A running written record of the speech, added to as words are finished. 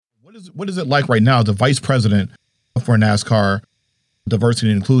What is it like right now as the vice president for NASCAR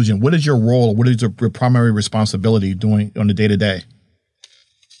diversity and inclusion? What is your role? What is your primary responsibility doing on the day to day?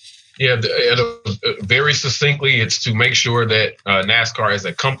 Yeah, very succinctly, it's to make sure that NASCAR as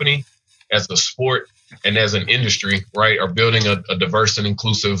a company, as a sport, and as an industry, right, are building a diverse and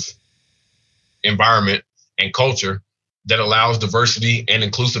inclusive environment and culture that allows diversity and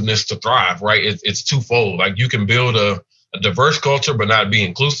inclusiveness to thrive, right? It's twofold. Like, you can build a diverse culture but not be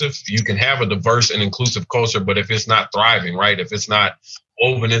inclusive. You can have a diverse and inclusive culture, but if it's not thriving, right, if it's not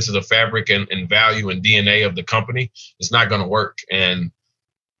woven into the fabric and value and DNA of the company, it's not going to work. And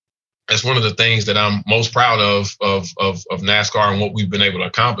that's one of the things that I'm most proud of NASCAR and what we've been able to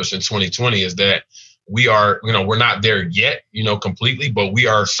accomplish in 2020 is that we are, we're not there yet, completely, but we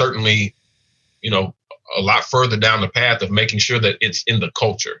are certainly, a lot further down the path of making sure that it's in the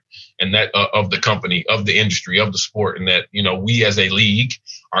culture and that of the company, of the industry, of the sport, and that, we as a league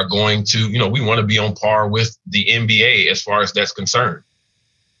are going to, we want to be on par with the NBA as far as that's concerned.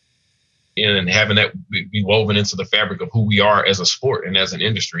 And having that be woven into the fabric of who we are as a sport and as an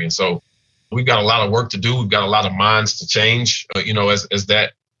industry. And so we've got a lot of work to do. We've got a lot of minds to change, as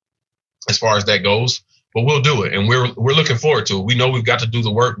far as that goes. But we'll do it, and we're looking forward to it. We know we've got to do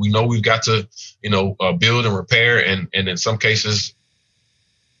the work. We know we've got to, build and repair, and in some cases,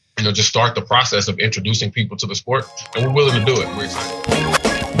 just start the process of introducing people to the sport. And we're willing to do it. We're excited.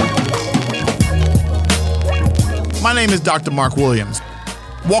 My name is Dr. Mark Williams.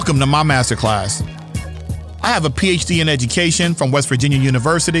 Welcome to my masterclass. I have a PhD in education from West Virginia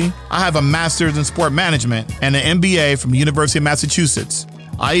University. I have a master's in sport management and an MBA from the University of Massachusetts.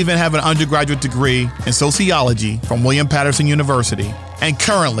 I even have an undergraduate degree in sociology from William Patterson University. And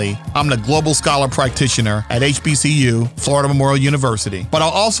currently, I'm the Global Scholar Practitioner at HBCU, Florida Memorial University. But I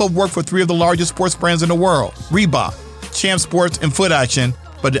also work for 3 of the largest sports brands in the world, Reebok, Champ Sports, and Foot Action.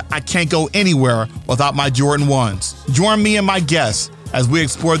 But I can't go anywhere without my Jordan 1s. Join me and my guests as we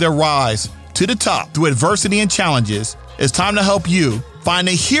explore their rise to the top through adversity and challenges. It's time to help you find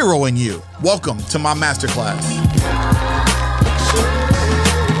a hero in you. Welcome to my masterclass.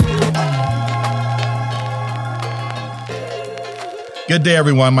 Good day,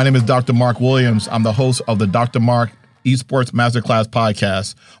 everyone. My name is Dr. Mark Williams. I'm the host of the Dr. Mark Esports Masterclass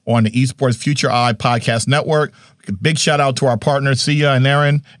podcast on the Esports Future Eye Podcast Network. Big shout out to our partners, Sia and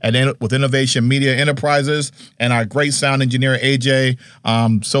Aaron with Innovation Media Enterprises, and our great sound engineer, AJ.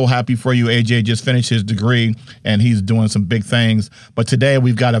 I'm so happy for you. AJ just finished his degree, and he's doing some big things. But today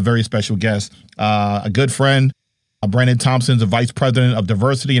we've got a very special guest, a good friend. Brandon Thompson is the Vice President of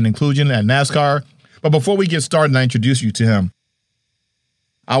Diversity and Inclusion at NASCAR. But before we get started and I introduce you to him,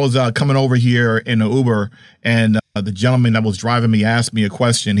 I was coming over here in the Uber, and the gentleman that was driving me asked me a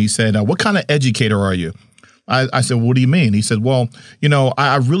question. He said, what kind of educator are you? I said, what do you mean? He said, well,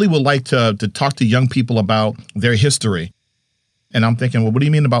 I really would like to talk to young people about their history. And I'm thinking, well, what do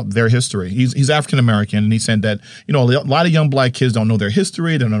you mean about their history? He's African-American, and he said that, a lot of young black kids don't know their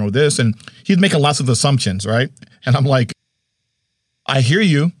history, they don't know this, and he's making lots of assumptions, right? And I'm like, I hear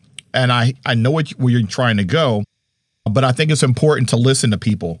you, and I know where you're trying to go. But I think it's important to listen to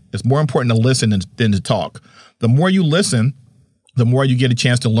people. It's more important to listen than to talk. The more you listen, the more you get a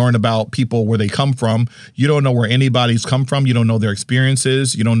chance to learn about people, where they come from. You don't know where anybody's come from. You don't know their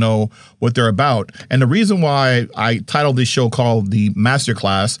experiences. You don't know what they're about. And the reason why I titled this show called The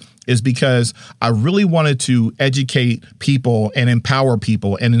Masterclass is because I really wanted to educate people and empower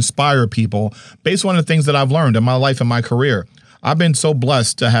people and inspire people based on the things that I've learned in my life and my career. I've been so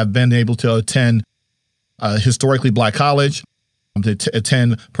blessed to have been able to attend historically black college, to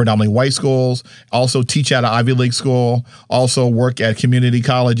attend predominantly white schools, also teach at an Ivy League school, also work at community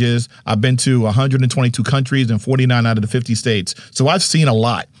colleges. I've been to 122 countries and 49 out of the 50 states. So I've seen a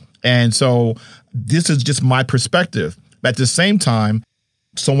lot. And so this is just my perspective. At the same time,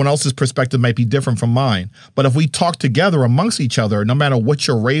 someone else's perspective might be different from mine. But if we talk together amongst each other, no matter what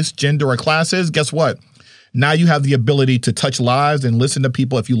your race, gender, or class is, guess what? Now you have the ability to touch lives and listen to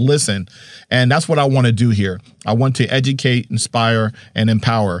people if you listen. And that's what I want to do here. I want to educate, inspire, and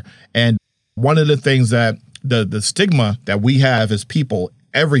empower. And one of the things that the stigma that we have as people,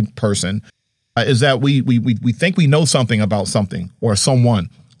 every person, is that we think we know something about something or someone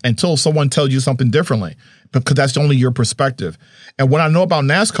until someone tells you something differently, because that's only your perspective. And what I know about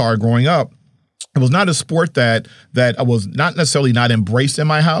NASCAR growing up, it was not a sport that was not necessarily not embraced in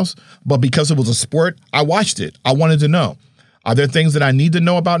my house, but because it was a sport, I watched it. I wanted to know. Are there things that I need to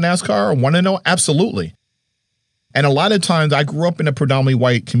know about NASCAR or want to know? Absolutely. And a lot of times I grew up in a predominantly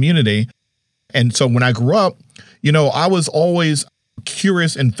white community. And so when I grew up, I was always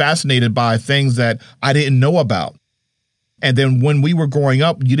curious and fascinated by things that I didn't know about. And then when we were growing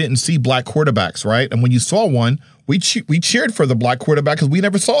up, you didn't see black quarterbacks, right? And when you saw one, we cheered for the black quarterback because we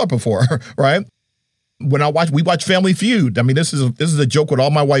never saw it before, right? When we watch Family Feud. I mean, this is a joke with all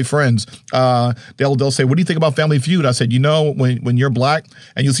my white friends. They'll say, "What do you think about Family Feud?" I said, when you're black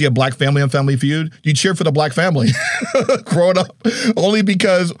and you see a black family on Family Feud, you cheer for the black family. Growing up, only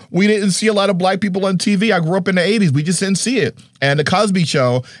because we didn't see a lot of black people on TV. I grew up in the '80s. We just didn't see it. And the Cosby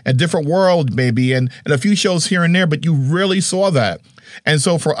Show, and Different World, maybe, and a few shows here and there, but you really saw that. And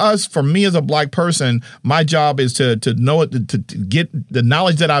so for me as a black person, my job is to know it, to get the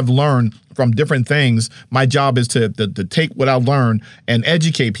knowledge that I've learned from different things. My job is to take what I've learned and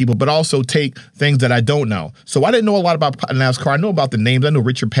educate people, but also take things that I don't know. So I didn't know a lot about NASCAR. I know about the names. I know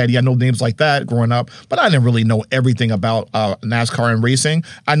Richard Petty. I know names like that growing up, but I didn't really know everything about NASCAR and racing.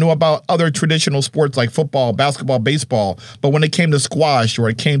 I know about other traditional sports like football, basketball, baseball. But when it came to squash or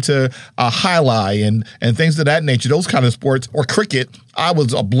it came to highlight and things of that nature, those kind of sports, or cricket, I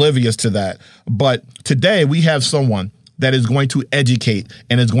was oblivious to that. But today we have someone that is going to educate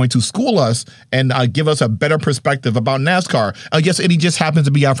and is going to school us and give us a better perspective about NASCAR. I guess, and he just happens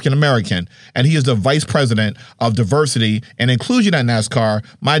to be African-American, and he is the Vice President of Diversity and Inclusion at NASCAR,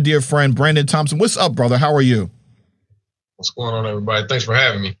 my dear friend, Brandon Thompson. What's up, brother? How are you? What's going on, everybody? Thanks for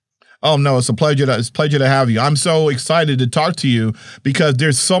having me. Oh, no, it's a pleasure to have you. I'm so excited to talk to you because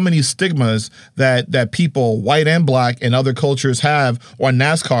there's so many stigmas that people, white and black, and other cultures have on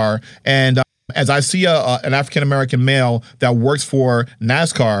NASCAR. And as I see an African-American male that works for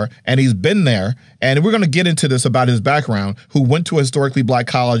NASCAR, and he's been there, and we're going to get into this about his background, who went to a historically black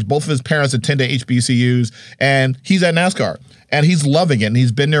college. Both of his parents attended HBCUs, and he's at NASCAR. And he's loving it, and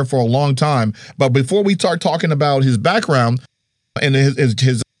he's been there for a long time. But before we start talking about his background and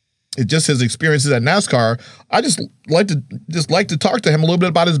his experiences at NASCAR, I just like to talk to him a little bit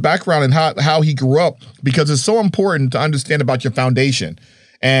about his background and how he grew up, because it's so important to understand about your foundation.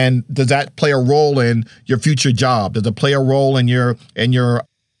 And does that play a role in your future job? Does it play a role in your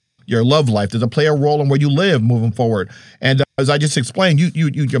love life? Does it play a role in where you live moving forward? And as I just explained,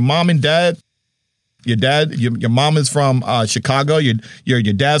 your mom and dad, your mom is from Chicago, your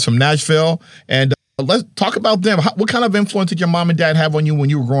dad's from Nashville, and let's talk about them. What kind of influence did your mom and dad have on you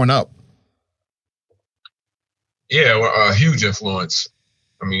when you were growing up? Yeah, well, a huge influence.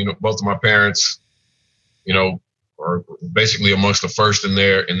 I mean, both of my parents, are basically amongst the first in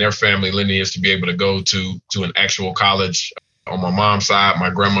their family lineage to be able to go to an actual college. On my mom's side, my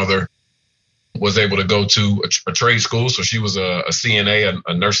grandmother was able to go to a trade school, so she was a CNA,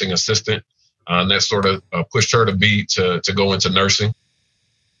 a nursing assistant, and that sort of pushed her to go into nursing.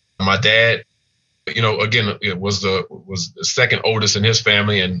 My dad, again, it was the second oldest in his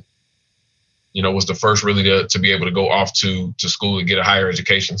family, and was the first really to be able to go off to school to get a higher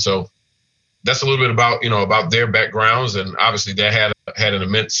education. So that's a little bit about their backgrounds, and obviously that had an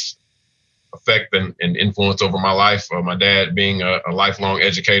immense effect and influence over my life. My dad being a lifelong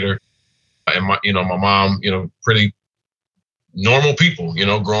educator, and my mom, pretty normal people,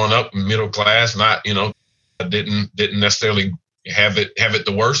 growing up middle class, not didn't necessarily have it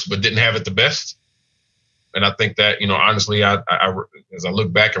the worst, but didn't have it the best. And I think that, honestly, I as I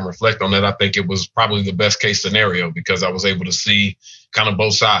look back and reflect on that, I think it was probably the best case scenario, because I was able to see kind of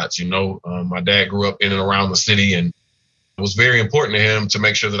both sides. My dad grew up in and around the city, and it was very important to him to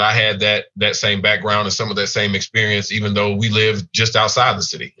make sure that I had that same background and some of that same experience, even though we lived just outside the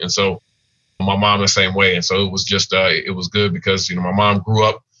city. And so my mom the same way. And so it was just it was good because, my mom grew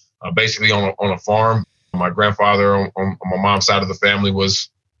up basically on a farm. My grandfather on my mom's side of the family was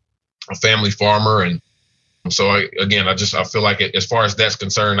a family farmer, and so I feel like as far as that's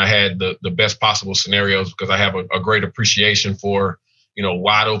concerned, I had the best possible scenarios, because I have a great appreciation for,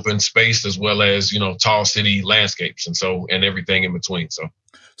 wide open space, as well as, tall city landscapes, and everything in between. So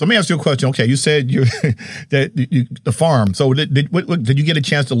let me ask you a question. Okay, you said the farm. So did you get a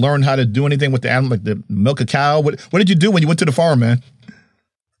chance to learn how to do anything with the animal, like the milk a cow? What did you do when you went to the farm, man?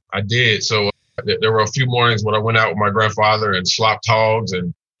 I did. So there were a few mornings when I went out with my grandfather and slopped hogs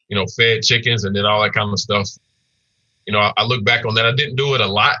and fed chickens and did all that kind of stuff. I look back on that. I didn't do it a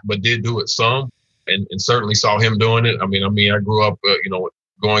lot, but did do it some, and certainly saw him doing it. I mean, I grew up,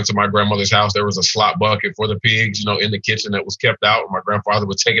 going to my grandmother's house. There was a slop bucket for the pigs, in the kitchen that was kept out. My grandfather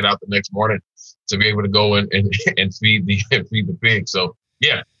would take it out the next morning to be able to go and feed the pigs. So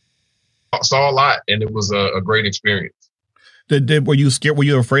yeah, I saw a lot, and it was a great experience. Were you scared? Were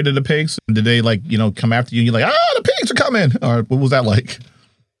you afraid of the pigs? Did they come after you and you're like, the pigs are coming? Or what was that like?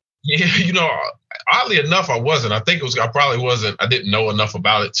 Yeah, oddly enough, I wasn't. I think I probably wasn't. I didn't know enough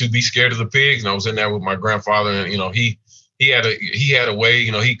about it to be scared of the pigs. And I was in there with my grandfather, and he he had a way,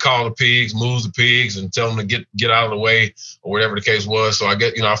 he'd call the pigs, move the pigs, and tell them to get out of the way or whatever the case was. So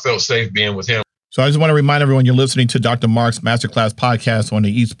I felt safe being with him. So I just want to remind everyone you're listening to Dr. Mark's Masterclass podcast on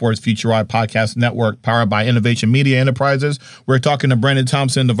the Esports Future Eye Podcast Network, powered by Innovation Media Enterprises. We're talking to Brandon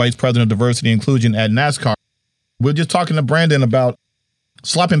Thompson, the Vice President of Diversity and Inclusion at NASCAR. We're just talking to Brandon about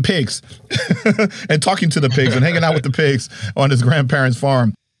slapping pigs and talking to the pigs and hanging out with the pigs on his grandparents'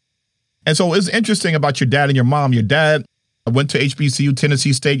 farm. And so it's interesting about your dad and your mom. Your dad went to HBCU,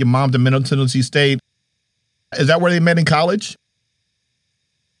 Tennessee State. Your mom to Middle Tennessee State. Is that where they met in college?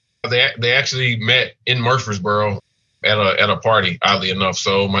 They actually met in Murfreesboro at a party, oddly enough.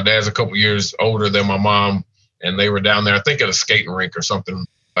 So my dad's a couple years older than my mom, and they were down there, I think, at a skating rink or something,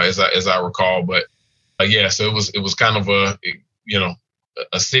 as I recall. But so it was kind of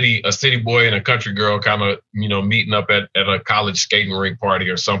a city boy and a country girl kind of meeting up at a college skating rink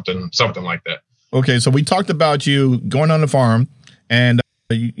party or something like that. Okay, so we talked about you going on the farm, and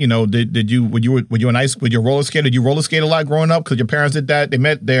were you a nice with your roller skate? Did you roller skate a lot growing up? Because your parents did that. They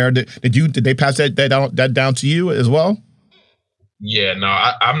met there. Did they pass that down to you as well? Yeah, no,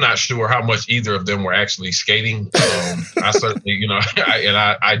 I'm not sure how much either of them were actually skating. I certainly,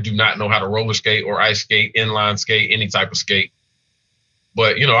 I do not know how to roller skate or ice skate, inline skate, any type of skate.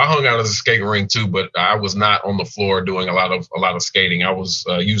 But, I hung out at a skating rink too, but I was not on the floor doing a lot of skating. I was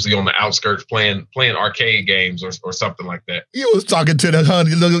usually on the outskirts playing arcade games or something like that. You was talking to the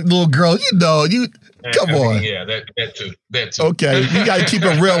honey little girl, come on. Yeah, that too. Okay, you got to keep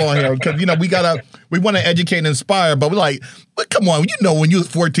it real on here because, we want to educate and inspire, but we're like, but come on, when you was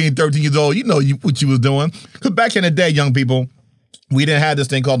 14, 13 years old, what you was doing. Because back in the day, young people, we didn't have this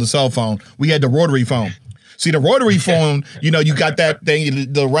thing called the cell phone. We had the rotary phone. See, the rotary phone, you got that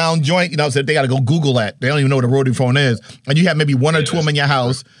thing, the round joint, so they got to go Google that. They don't even know what a rotary phone is. And you have maybe one or two of them in your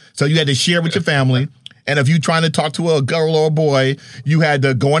house. So you had to share with your family. And if you're trying to talk to a girl or a boy, you had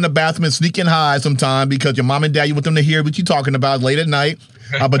to go in the bathroom and sneak and hide sometime because your mom and dad, you want them to hear what you're talking about late at night.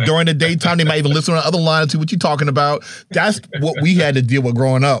 But during the daytime, they might even listen on the other line to what you're talking about. That's what we had to deal with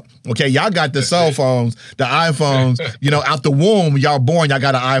growing up. Okay, y'all got the cell phones, the iPhones. Out the womb, y'all born, y'all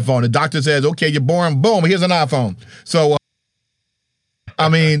got an iPhone. The doctor says, okay, you're born, boom, here's an iPhone. So,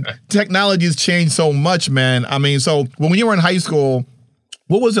 technology has changed so much, man. So when you were in high school,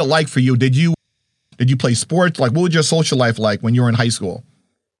 what was it like for you? Did you play sports? Like, what was your social life like when you were in high school?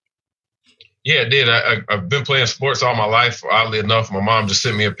 Yeah, it did. I've been playing sports all my life. Oddly enough, my mom just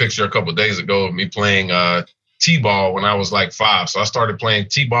sent me a picture a couple of days ago of me playing T-ball when I was like 5. So I started playing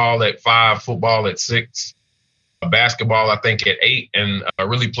T-ball at 5, football at 6, basketball I think at 8, and I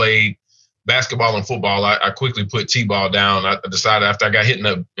really played basketball and football. I quickly put T-ball down. I decided after I got hit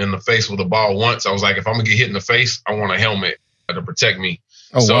in the face with a ball once, I was like, if I'm gonna get hit in the face, I want a helmet to protect me.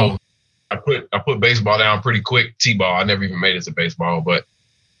 Oh, so wow. I put baseball down pretty quick. T-ball, I never even made it to baseball, but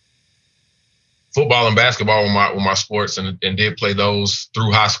football and basketball were my sports, and did play those through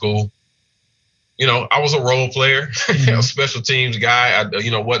high school. I was a role player, special teams guy. I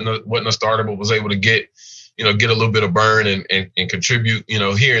wasn't a starter, but was able to get a little bit of burn and contribute,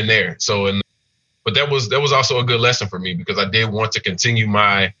 here and there. So, but that was also a good lesson for me because I did want to continue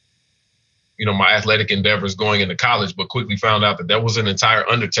my athletic endeavors going into college, but quickly found out that was an entire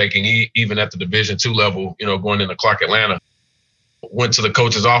undertaking, even at the Division II level, going into Clark Atlanta. Went to the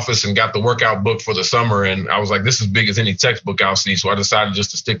coach's office and got the workout book for the summer. And I was like, this is big as any textbook I'll see. So I decided just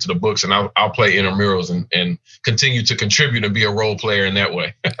to stick to the books, and I'll play intramurals and continue to contribute and be a role player in that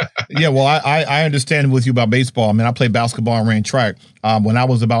way. Yeah, well, I understand with you about baseball. I played basketball and ran track. When I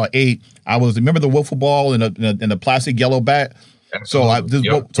was about 8, remember the wiffle ball and the plastic yellow bat?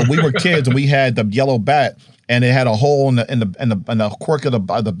 Absolutely. So we were kids and we had the yellow bat, and it had a hole in the cork of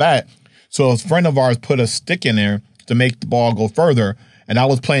the bat. So a friend of ours put a stick in there to make the ball go further. And I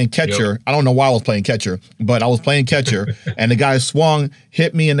was playing catcher. Yep. I don't know why I was playing catcher, but I was playing catcher. And the guy swung,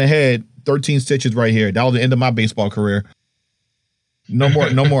 hit me in the head, 13 stitches right here. That was the end of my baseball career. No more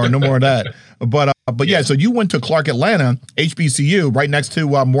of that. But yeah, so you went to Clark Atlanta, HBCU, right next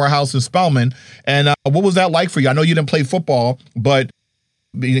to Morehouse and Spelman. And what was that like for you? I know you didn't play football, but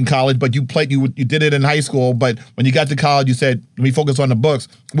in college, but you did it in high school. But when you got to college, you said, let me focus on the books.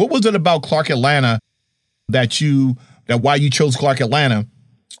 What was it about Clark Atlanta that why you chose Clark Atlanta?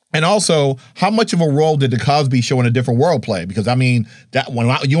 And also, how much of a role did the Cosby Show in A Different World play? Because that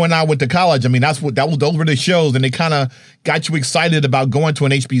when you and I went to college, those were the shows, and they kind of got you excited about going to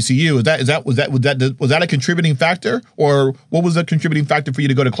an HBCU. Was that a contributing factor, or what was a contributing factor for you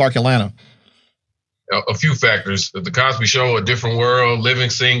to go to Clark Atlanta? A few factors: the Cosby Show, A Different World, Living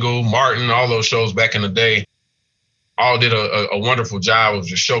Single, Martin, all those shows back in the day, all did a wonderful job of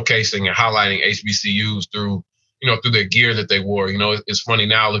just showcasing and highlighting HBCUs through through their gear that they wore. It's funny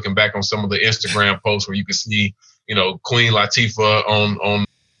now looking back on some of the Instagram posts where you can see, Queen Latifah on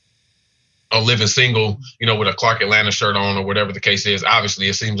Living Single, with a Clark Atlanta shirt on or whatever the case is. Obviously,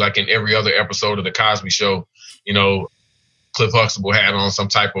 it seems like in every other episode of The Cosby Show, Cliff Huxtable had on some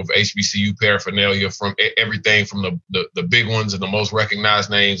type of HBCU paraphernalia, from everything from the big ones and the most recognized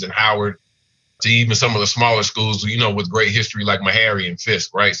names in Howard to even some of the smaller schools, with great history like Meharry and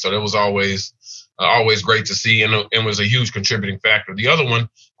Fisk, right? So that was always great to see and was a huge contributing factor. The other one,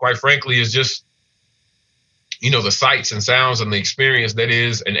 quite frankly, is just, the sights and sounds and the experience that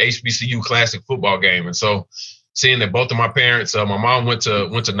is an HBCU classic football game. And so seeing that both of my parents, my mom went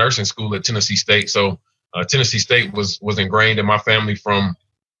to nursing school at Tennessee State. So Tennessee State was ingrained in my family from,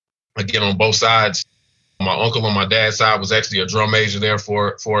 again, on both sides. My uncle on my dad's side was actually a drum major there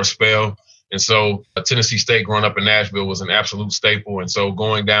for a spell. And so Tennessee State growing up in Nashville was an absolute staple. And so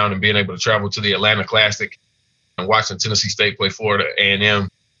going down and being able to travel to the Atlanta Classic and watching Tennessee State play Florida A&M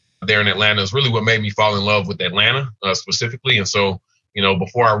there in Atlanta is really what made me fall in love with Atlanta specifically. And so,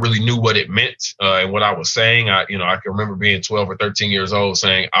 before I really knew what it meant and what I was saying, I can remember being 12 or 13 years old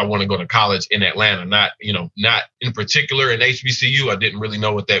saying, I want to go to college in Atlanta, not in particular in HBCU. I didn't really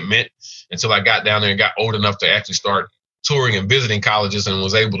know what that meant until I got down there and got old enough to actually start touring and visiting colleges and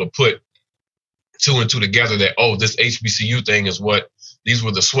was able to put two and two together that, this HBCU thing is what these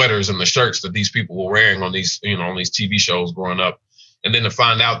were the sweaters and the shirts that these people were wearing on these, on these TV shows growing up. And then to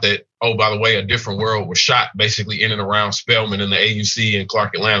find out that, by the way, A Different World was shot basically in and around Spelman and the AUC in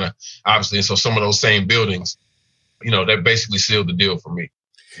Clark, Atlanta, obviously. And so some of those same buildings, that basically sealed the deal for me.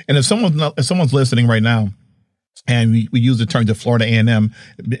 And if someone's listening right now, and we use the term to Florida A&M,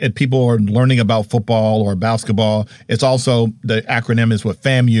 if people are learning about football or basketball, it's also, the acronym is what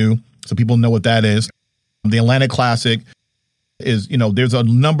FAMU, so people know what that is. The Atlanta Classic is, there's a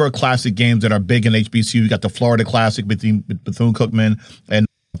number of classic games that are big in HBCU. You got the Florida Classic between Bethune-Cookman and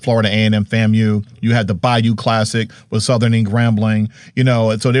Florida A&M FAMU. You had the Bayou Classic with Southern and Grambling.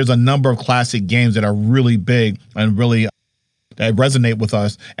 So there's a number of classic games that are really big and really that resonate with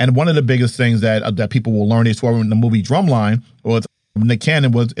us. And one of the biggest things that people will learn is in the movie Drumline with Nick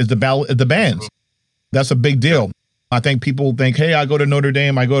Cannon is the bands. That's a big deal. I think people think, hey, I go to Notre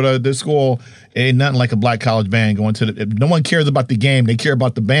Dame, I go to this school. Ain't nothing like a black college band going to no one cares about the game. They care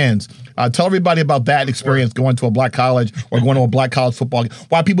about the bands. Tell everybody about that experience going to a black college or going to a black college football game.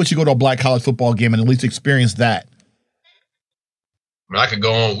 Why people should go to a black college football game and at least experience that. I mean, I could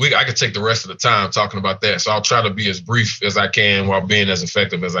go on. I could take the rest of the time talking about that. So I'll try to be as brief as I can while being as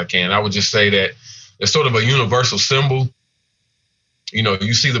effective as I can. I would just say that it's sort of a universal symbol.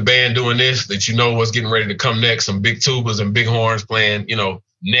 You see the band doing this, that what's getting ready to come next, some big tubas and big horns playing,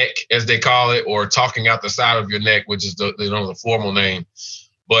 neck, as they call it, or talking out the side of your neck, which is the formal name.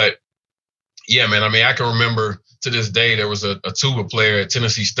 But yeah, man, I mean, I can remember to this day, there was a tuba player at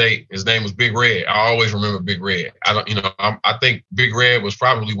Tennessee State. His name was Big Red. I always remember Big Red. I think Big Red was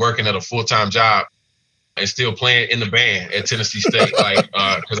probably working at a full-time job and still playing in the band at Tennessee State.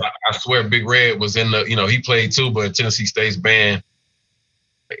 Because I swear Big Red was in he played tuba in Tennessee State's band.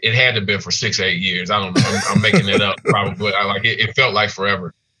 It had to have been for 6-8 years. I don't know. I'm making it up probably. It felt like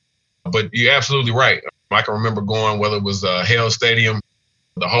forever. But you're absolutely right. I can remember going, whether it was Hale Stadium,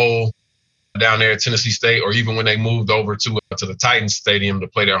 the Hole down there at Tennessee State, or even when they moved over to the Titans Stadium to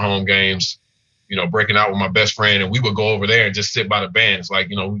play their home games, breaking out with my best friend. And we would go over there and just sit by the band. It's like,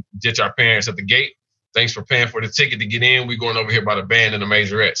 we ditch our parents at the gate. Thanks for paying for the ticket to get in. We're going over here by the band in the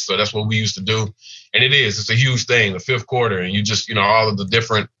majorettes. So that's what we used to do. And it's a huge thing, the fifth quarter. And you just, all of the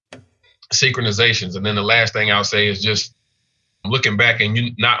different synchronizations. And then the last thing I'll say is just looking back and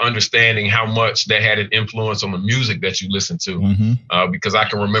you not understanding how much that had an influence on the music that you listen to. Mm-hmm. Because I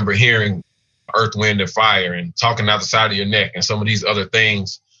can remember hearing Earth, Wind, and Fire and Talking Out the Side of Your Neck and some of these other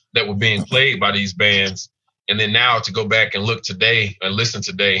things that were being played by these bands. And then now to go back and look today and listen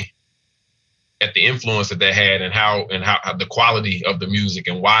today at the influence that they had and how the quality of the music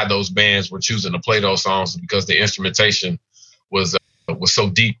and why those bands were choosing to play those songs, because the instrumentation was so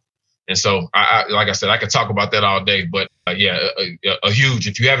deep. And so, like I said, I could talk about that all day. But a huge.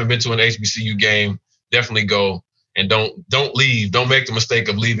 If you haven't been to an HBCU game, definitely go and don't leave. Don't make the mistake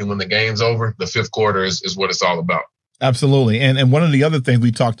of leaving when the game's over. The fifth quarter is what it's all about. Absolutely. And one of the other things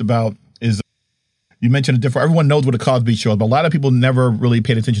we talked about is you mentioned everyone knows what a Cosby Show is, but a lot of people never really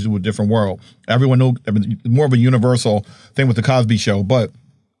paid attention to A Different World. Everyone knows more of a universal thing with the Cosby Show, but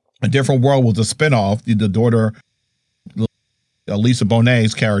A Different World was a spinoff. The daughter, Lisa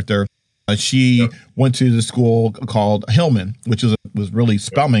Bonet's character, she went to the school called Hillman, which was really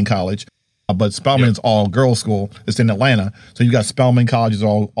Spelman College. but Spelman's all girls school. It's in Atlanta. So you got Spelman College is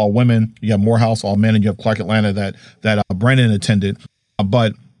all women. You got Morehouse, all men, and you have Clark Atlanta that Brandon attended.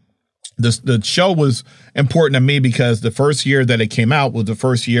 But the show was important to me because the first year that it came out was the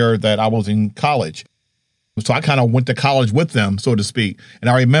first year that I was in college. So I kind of went to college with them, so to speak. And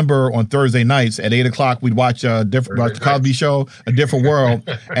I remember on Thursday nights at 8:00, we'd watch the Cosby Show, A Different World.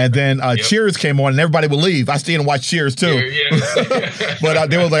 And then Cheers came on and everybody would leave. I stayed and watched Cheers too. But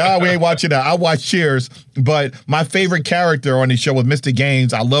they were like, oh, we ain't watching that. I watched Cheers. But my favorite character on the show was Mr.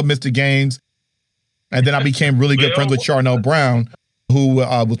 Gaines. I love Mr. Gaines. And then I became really good friends with Charnel Brown, who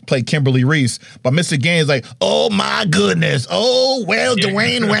played Kimberly Reese. But Mr. Gaines, like, oh my goodness. Oh, well,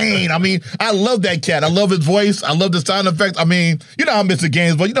 Dwayne Wayne. I mean, I love that cat. I love his voice. I love the sound effects. I mean, you know how Mr.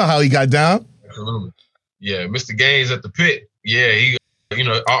 Gaines, but you know how he got down. Absolutely. Yeah, Mr. Gaines at the pit. Yeah, he,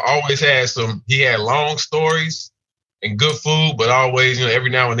 always he had long stories and good food, but always, every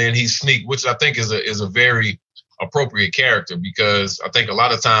now and then he sneak, which I think is a very appropriate character, because I think a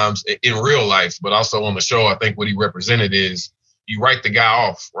lot of times in real life, but also on the show, I think what he represented is, you write the guy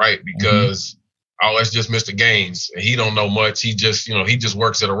off, right? Because, oh, that's just Mr. Gaines. He don't know much. He just, he just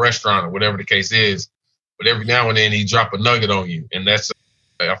works at a restaurant or whatever the case is. But every now and then he drop a nugget on you. And I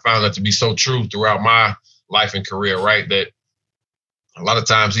found that to be so true throughout my life and career, right? That a lot of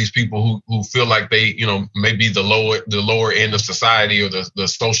times these people who feel like they, maybe the lower end of society or the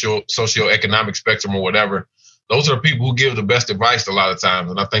socioeconomic spectrum or whatever, those are the people who give the best advice a lot of times.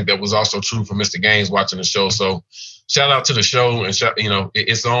 And I think that was also true for Mr. Gaines watching the show. So shout out to the show, and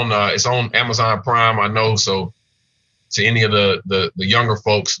it's on Amazon Prime, I know. So to any of the younger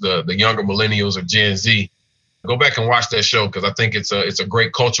folks, the younger millennials or Gen Z, go back and watch that show, because I think it's a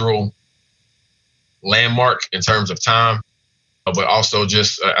great cultural landmark in terms of time, but also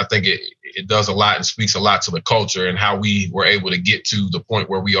just I think it does a lot and speaks a lot to the culture and how we were able to get to the point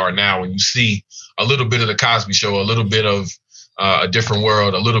where we are now. And you see a little bit of the Cosby Show, a little bit of A Different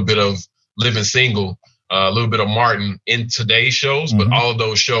World, a little bit of Living Single, a little bit of Martin in today's shows, but all of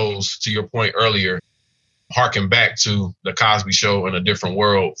those shows, to your point earlier, harken back to the Cosby Show and A Different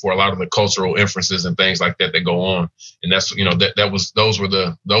World for a lot of the cultural inferences and things like that go on. And that's, those were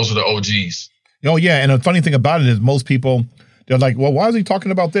the OGs. Oh yeah. And the funny thing about it is most people, they're like, well, why is he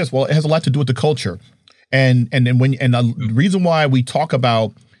talking about this? Well, it has a lot to do with the culture. And the reason why we talk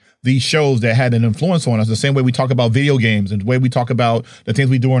about these shows that had an influence on us, the same way we talk about video games and the way we talk about the things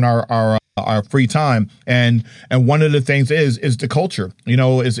we do in our free time, and one of the things is the culture.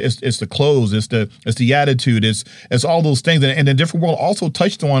 It's the clothes, it's the attitude, it's all those things. And The Different World also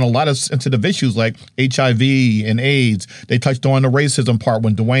touched on a lot of sensitive issues like HIV and AIDS. They touched on the racism part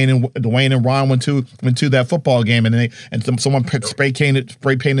when Dwayne and Ron went to that football game and someone spray painted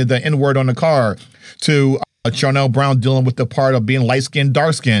the N-word on the car. To Charnel Brown dealing with the part of being light skinned,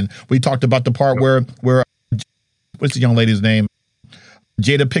 dark skinned. We talked about the part where what's the young lady's name?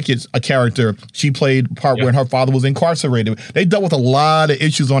 Jada Pickett's a character. She played part when her father was incarcerated. They dealt with a lot of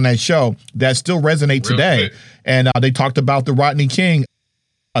issues on that show that still resonate today. Good. And they talked about the Rodney King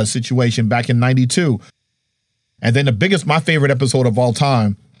situation back in '92. And then my favorite episode of all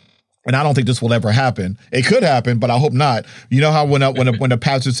time, and I don't think this will ever happen. It could happen, but I hope not. You know how when the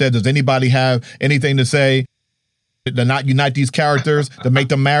pastor said, does anybody have anything to say to not unite these characters, to make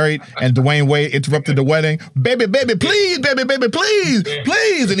them married, and Dwayne Wade interrupted the wedding? Baby, please, baby,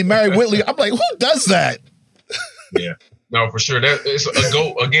 please. And he married Whitley. I'm like, who does that? Yeah, no, for sure. That it's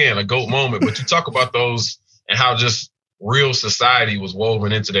a GOAT moment. But you talk about those and how just real society was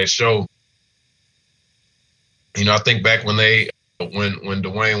woven into that show. I think back when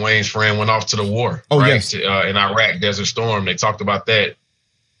Dwayne Wayne's friend went off to the war, in Iraq, Desert Storm, they talked about that.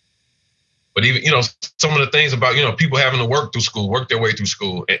 But even, some of the things about, people having to work their way through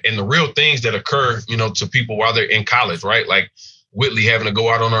school, and the real things that occur, to people while they're in college, right? Like Whitley having to go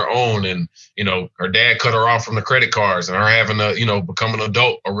out on her own, and, her dad cut her off from the credit cards, and her having to, become an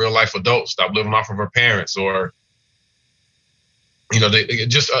adult, a real life adult, stop living off of her parents, or,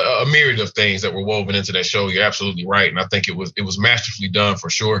 just a myriad of things that were woven into that show. You're absolutely right. And I think it was masterfully done for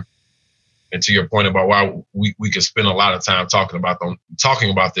sure. And to your point about why we could spend a lot of time talking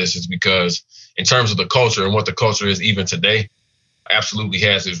about this is because in terms of the culture and what the culture is even today, absolutely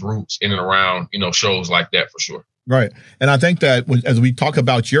has its roots in and around, shows like that for sure. Right. And I think that as we talk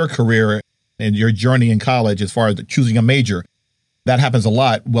about your career and your journey in college, as far as choosing a major, that happens a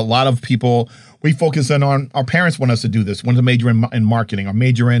lot. Well, a lot of people, we focus in on, our parents want us to do this. Want to major in marketing, or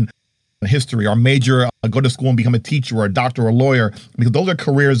major in history, or major, go to school and become a teacher or a doctor or a lawyer, because those are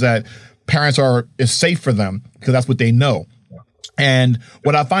careers that parents is safe for them because that's what they know. And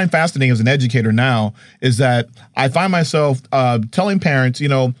what I find fascinating as an educator now is that I find myself telling parents,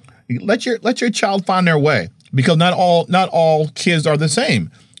 let your child find their way, because not all kids are the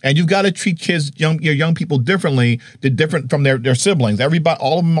same. And you've got to treat kids, your young people differently, different from their siblings. Everybody,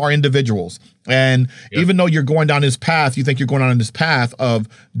 all of them are individuals. And even though you're going down this path, you think you're going on this path of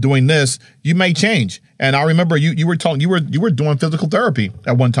doing this, you may change. And I remember you were doing physical therapy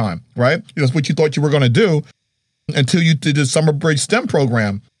at one time, right? That's what you thought you were going to do until you did the Summer Bridge STEM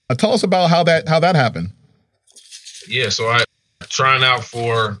program. Tell us about how that happened. Yeah, so I trying out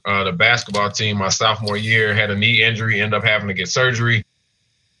for the basketball team my sophomore year, had a knee injury, ended up having to get surgery.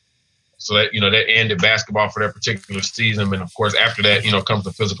 So that, that ended basketball for that particular season. And of course, after that, comes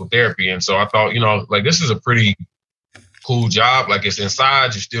the physical therapy. And so I thought, this is a pretty cool job. Like, it's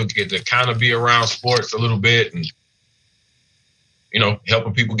inside, you still get to kind of be around sports a little bit and,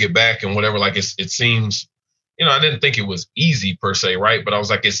 helping people get back and whatever. Like, it seems, I didn't think it was easy per se, right? But I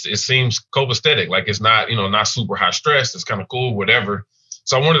was like, it seems copacetic. Like, it's not, not super high stress. It's kind of cool, whatever.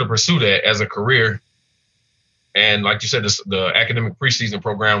 So I wanted to pursue that as a career. And like you said, the academic preseason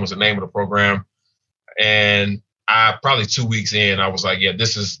program was the name of the program. And I probably 2 weeks in, I was like, yeah,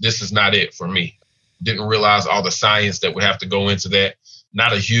 this is not it for me. Didn't realize all the science that would have to go into that.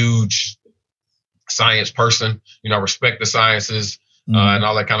 Not a huge science person. I respect the sciences and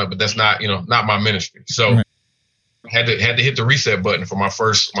all that kind of, but that's not, not my ministry. So had to hit the reset button for my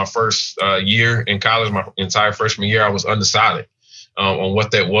first year in college. My entire freshman year, I was undecided on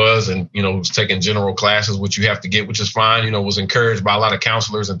what that was, and was taking general classes, which you have to get, which is fine. Was encouraged by a lot of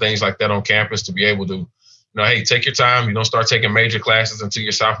counselors and things like that on campus to be able to, hey, take your time. You don't start taking major classes until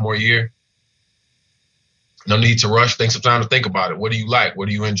your sophomore year. No need to rush. Take some time to think about it. What do you like? What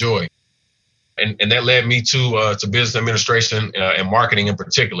do you enjoy? And that led me to business administration and marketing in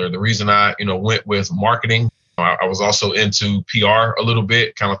particular. The reason I went with marketing, I was also into PR a little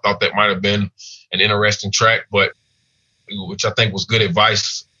bit. Kind of thought that might have been an interesting track, but which I think was good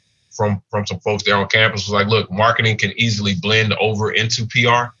advice from some folks there on campus, was like, look, marketing can easily blend over into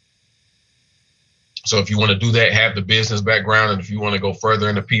PR. So if you want to do that, have the business background, and if you want to go further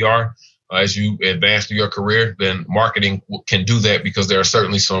into PR as you advance through your career, then marketing can do that, because there are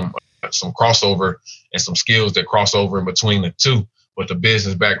certainly some crossover and some skills that cross over in between the two. But the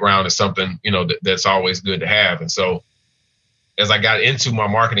business background is something, that's always good to have. And so as I got into my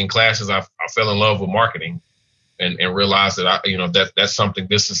marketing classes, I fell in love with marketing. And realize that that's something.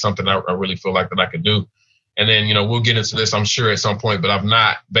 This is something I really feel like that I could do. And then we'll get into this, I'm sure, at some point. But I've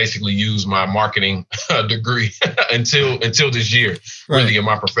not basically used my marketing degree until this year, really, in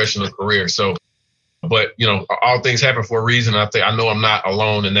my professional career. So, but all things happen for a reason. I know I'm not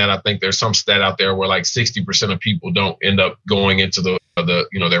alone in that. I think there's some stat out there where like 60% of people don't end up going into the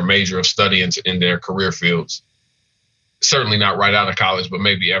their major of study in their career fields. Certainly not right out of college, but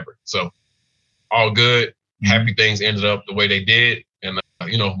maybe ever. So, all good. Happy things ended up the way they did, and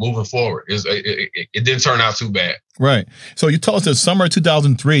moving forward, it didn't turn out too bad. Right. So you told us that summer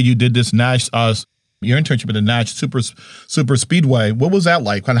 2003, you did this Nash, your internship at the Nash Super Speedway. What was that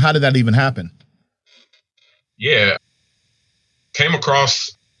like? And how did that even happen? Yeah, came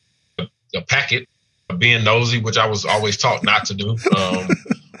across the packet, being nosy, which I was always taught not to do,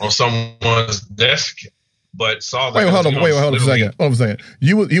 on someone's desk. But saw that. Wait, hold on a second.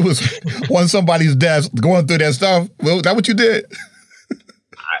 You was on somebody's desk going through that stuff. Well, is that what you did?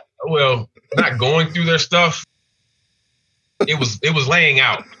 Not going through their stuff. It was laying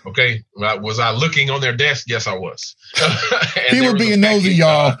out. Okay, was I looking on their desk? Yes, I was. He was being nosy,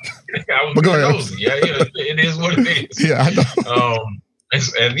 y'all. I was being nosy. Yeah, it is what it is. Yeah, I know. And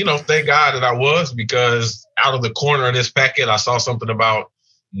thank God that I was, because out of the corner of this packet, I saw something about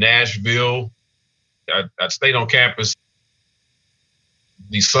Nashville. I stayed on campus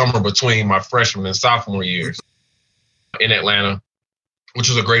the summer between my freshman and sophomore years in Atlanta, which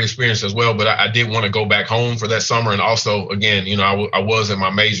was a great experience as well. But I did want to go back home for that summer. And also, again, I was in my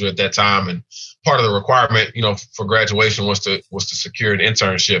major at that time. And part of the requirement, for graduation was to secure an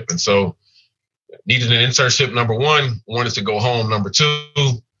internship. And so needed an internship, number one, wanted to go home, number two,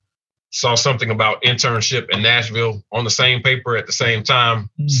 saw something about internship in Nashville on the same paper at the same time,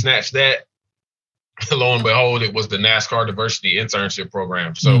 snatched that. Lo and behold, it was the NASCAR Diversity Internship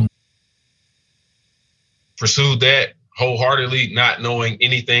Program. So pursued that wholeheartedly, not knowing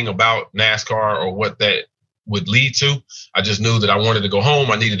anything about NASCAR or what that would lead to. I just knew that I wanted to go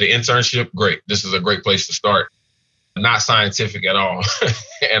home. I needed an internship. Great. This is a great place to start. Not scientific at all.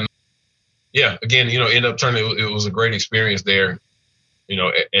 And yeah, again, end up turning, it was a great experience there,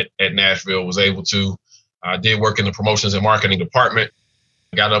 at Nashville. Was able to, did work in the promotions and marketing department.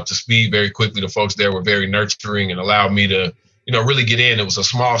 Got up to speed very quickly. The folks there were very nurturing and allowed me to, really get in. It was a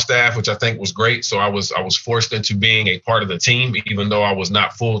small staff, which I think was great. So I was forced into being a part of the team, even though I was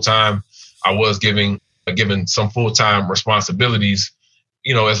not full-time. I was given some full-time responsibilities,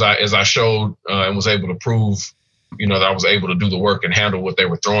 as I showed and was able to prove, that I was able to do the work and handle what they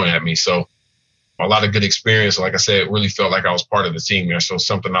were throwing at me. So a lot of good experience. Like I said, it really felt like I was part of the team there. So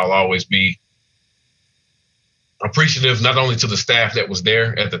something I'll always be appreciative, not only to the staff that was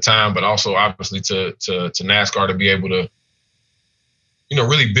there at the time, but also obviously to NASCAR to be able to,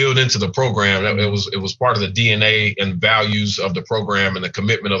 really build into the program. It was part of the DNA and values of the program, and the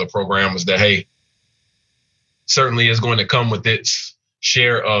commitment of the program was that, hey, certainly is going to come with its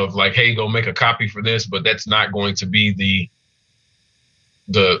share of like, hey, go make a copy for this, but that's not going to be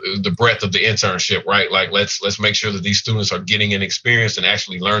the breadth of the internship, right? Like let's make sure that these students are getting an experience and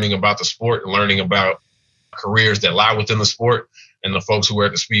actually learning about the sport and learning about careers that lie within the sport. And the folks who were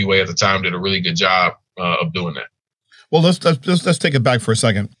at the Speedway at the time did a really good job of doing that. Well, let's take it back for a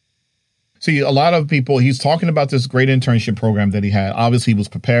second. See, a lot of people, he's talking about this great internship program that he had. Obviously, he was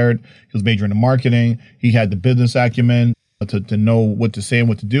prepared. He was majoring in marketing. He had the business acumen to know what to say and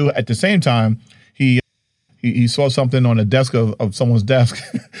what to do. At the same time, he saw something on the desk of someone's desk,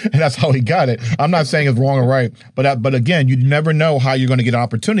 and that's how he got it. I'm not saying it's wrong or right, but again, you never know how you're going to get an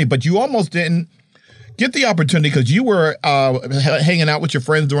opportunity. But you almost didn't get the opportunity because you were hanging out with your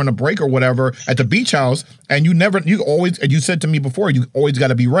friends during a break or whatever at the beach house, and you said to me before, you always got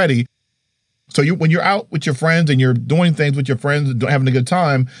to be ready. So when you're out with your friends and you're doing things with your friends and having a good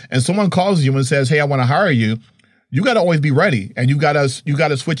time, and someone calls you and says, "Hey, I want to hire you," you got to always be ready, and you got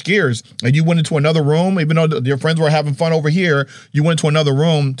to switch gears. And you went into another room, even though your friends were having fun over here. You went to another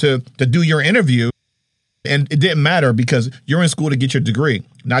room to do your interview, and it didn't matter because you're in school to get your degree,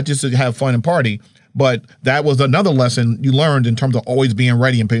 not just to have fun and party. But that was another lesson you learned in terms of always being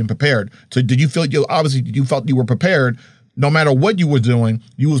ready and being prepared. So did you feel you felt you were prepared no matter what you were doing?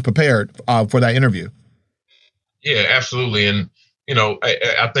 You was prepared for that interview. Yeah, absolutely. And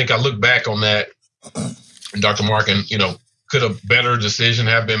I think I look back on that, Dr. Mark, and could a better decision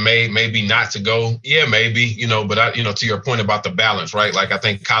have been made? Maybe not to go. Yeah, maybe. But to your point about the balance, right? Like I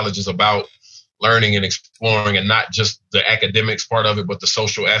think college is about learning and exploring, and not just the academics part of it, but the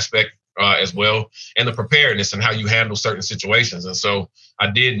social aspect as well, and the preparedness and how you handle certain situations. And so I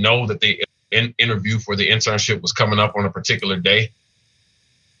did know that the interview for the internship was coming up on a particular day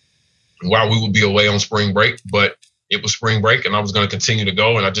while we would be away on spring break, but it was spring break and I was going to continue to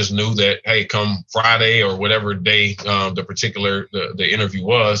go. And I just knew that, hey, come Friday or whatever day the interview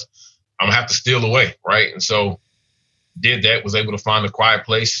was, I'm gonna have to steal away, right? And so did that, was able to find a quiet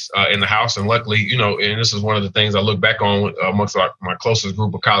place in the house. And luckily, and this is one of the things I look back on amongst my closest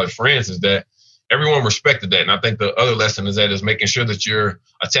group of college friends, is that everyone respected that. And I think the other lesson is making sure that you're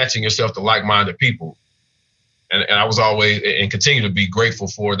attaching yourself to like-minded people. And I was always and continue to be grateful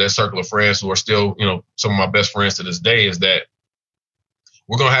for that circle of friends who are still, some of my best friends to this day, is that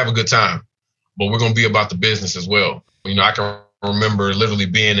we're going to have a good time, but we're going to be about the business as well. I can remember literally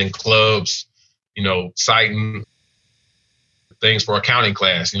being in clubs, citing things for accounting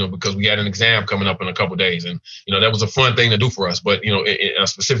class, because we had an exam coming up in a couple of days. And, that was a fun thing to do for us. But,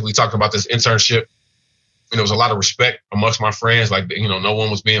 specifically talking about this internship, there was a lot of respect amongst my friends. Like, no one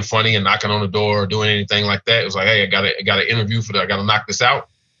was being funny and knocking on the door or doing anything like that. It was like, hey, I got an interview I got to knock this out.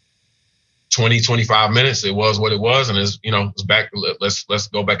 20, 25 minutes. It was what it was. And it's back. Let's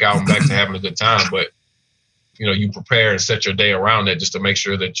go back out and back to having a good time. But, you prepare and set your day around that just to make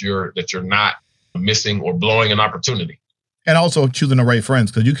sure that you're not missing or blowing an opportunity. And also choosing the right friends,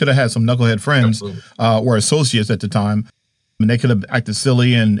 because you could have had some knucklehead friends or associates at the time, and they could have acted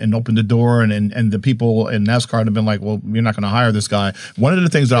silly and opened the door, and the people in NASCAR would have been like, well, you're not going to hire this guy. One of the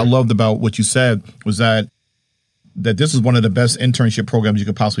things that I loved about what you said was that this is one of the best internship programs you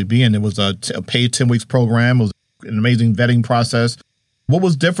could possibly be in. It was a paid 10 weeks program. It was an amazing vetting process. What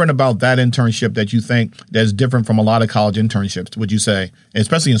was different about that internship that you think that's different from a lot of college internships, would you say,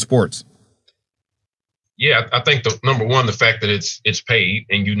 especially in sports? Yeah, I think number one, the fact that it's paid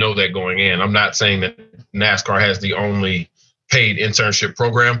and that going in. I'm not saying that NASCAR has the only paid internship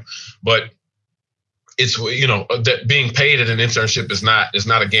program, but it's that being paid at an internship is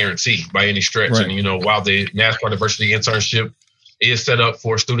not a guarantee by any stretch. Right. And while the NASCAR Diversity Internship is set up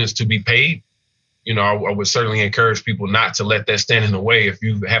for students to be paid, I would certainly encourage people not to let that stand in the way. If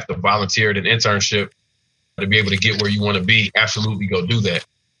you have to volunteer at an internship to be able to get where you want to be, absolutely go do that.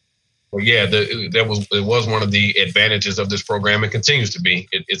 Well, yeah, it was one of the advantages of this program. It continues to be.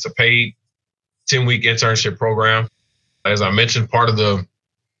 It's a paid 10-week internship program. As I mentioned, part of the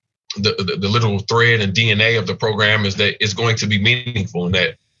literal thread and DNA of the program is that it's going to be meaningful, and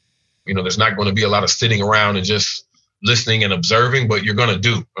that there's not going to be a lot of sitting around and just listening and observing, but you're going to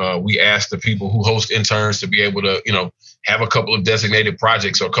do. We ask the people who host interns to be able to, have a couple of designated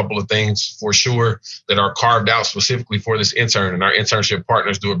projects or a couple of things for sure that are carved out specifically for this intern. And our internship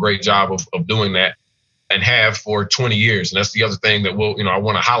partners do a great job of doing that and have for 20 years. And that's the other thing that I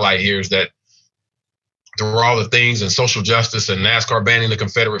want to highlight here is that through all the things in social justice and NASCAR banning the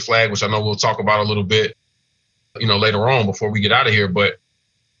Confederate flag, which I know we'll talk about a little bit, later on before we get out of here. But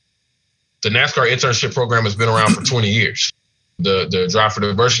the NASCAR internship program has been around for 20 years. The Drive for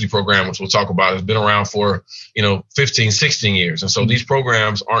Diversity program, which we'll talk about, has been around for, 15, 16 years. And so these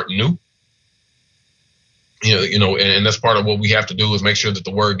programs aren't new. And that's part of what we have to do is make sure that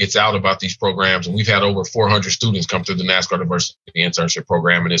the word gets out about these programs. And we've had over 400 students come through the NASCAR Diversity Internship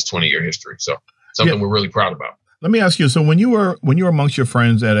Program in its 20-year history. So something we're really proud about. Let me ask you, so when you were amongst your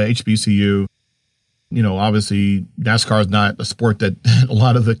friends at HBCU, obviously NASCAR is not a sport that a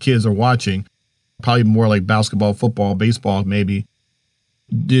lot of the kids are watching, probably more like basketball, football, baseball, maybe.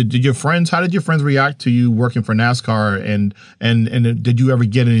 How did your friends react to you working for NASCAR, and did you ever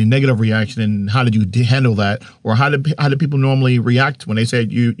get any negative reaction, and how did you handle that? Or how did people normally react when they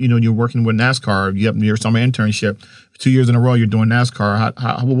said you're working with NASCAR, you have your summer internship, 2 years in a row you're doing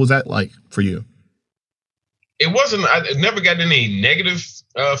NASCAR? What was that like for you? It wasn't. I never got any negative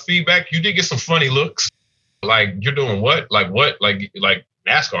feedback. You did get some funny looks, like you're doing what, like what, like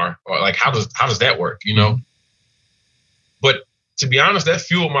NASCAR, or like how does that work, But to be honest, that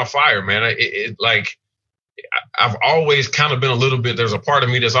fueled my fire, man. I've always kind of been a little bit. There's a part of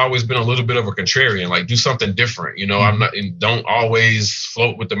me that's always been a little bit of a contrarian, like do something different. I'm not, don't always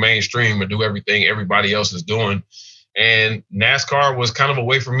float with the mainstream and do everything everybody else is doing. And NASCAR was kind of a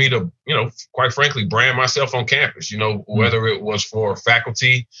way for me to, quite frankly, brand myself on campus, whether it was for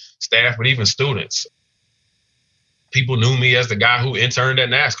faculty, staff, but even students. People knew me as the guy who interned at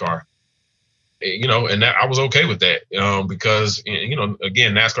NASCAR, and that I was okay with that because,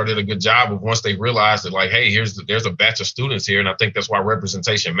 again, NASCAR did a good job of once they realized that, like, hey, there's a batch of students here. And I think that's why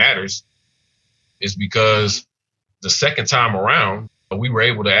representation matters, is because the second time around, we were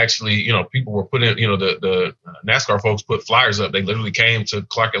able to actually, people were putting, the NASCAR folks put flyers up. They literally came to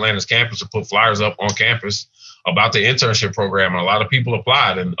Clark Atlanta's campus and put flyers up on campus about the internship program. And a lot of people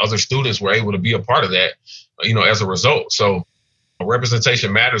applied, and other students were able to be a part of that, as a result. So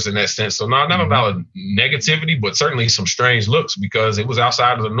representation matters in that sense. So not about negativity, but certainly some strange looks because it was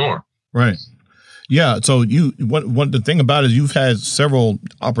outside of the norm. Right. Yeah. So the thing about it is you've had several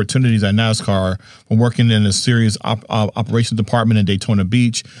opportunities at NASCAR, from working in a serious operations department in Daytona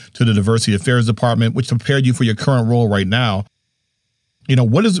Beach to the diversity affairs department, which prepared you for your current role right now.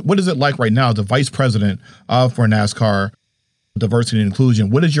 What is it like right now as the vice president for NASCAR diversity and inclusion?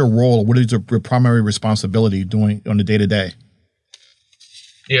 What is your role? What is your primary responsibility doing on the day-to-day?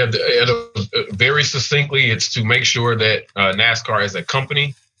 Yeah, very succinctly, it's to make sure that NASCAR as a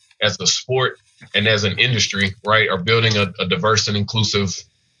company, as a sport, and as an industry, right, are building a diverse and inclusive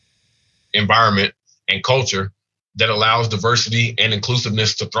environment and culture that allows diversity and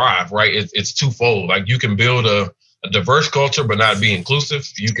inclusiveness to thrive, right? It's twofold. Like, you can build a diverse culture but not be inclusive.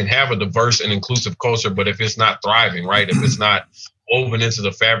 You can have a diverse and inclusive culture, but if it's not thriving, right, if it's not woven into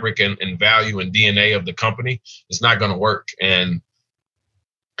the fabric and value and DNA of the company, it's not going to work. And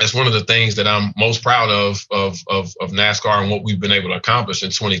that's one of the things that I'm most proud of NASCAR and what we've been able to accomplish in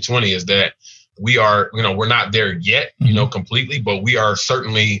 2020 is that we are, we're not there yet, completely, but we are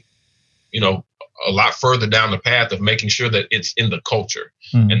certainly, a lot further down the path of making sure that it's in the culture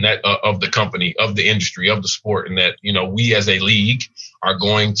and that of the company, of the industry, of the sport, and that, we as a league are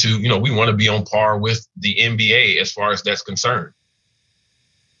going to, we want to be on par with the NBA as far as that's concerned.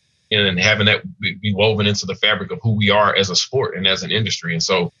 And having that be woven into the fabric of who we are as a sport and as an industry. And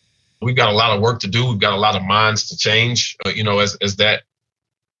so we've got a lot of work to do. We've got a lot of minds to change,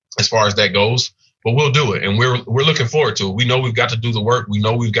 as far as that goes. But we'll do it, and we're looking forward to it. We know we've got to do the work. We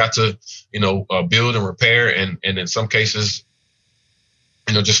know we've got to, build and repair, and in some cases,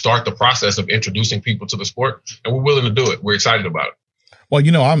 just start the process of introducing people to the sport. And we're willing to do it. We're excited about it. Well,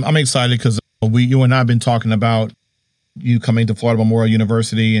 I'm excited because you and I have been talking about you coming to Florida Memorial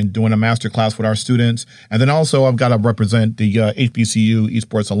University and doing a master class with our students. And then also I've got to represent the HBCU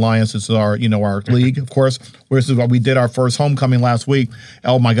Esports Alliance. This is our league, of course. We did our first homecoming last week.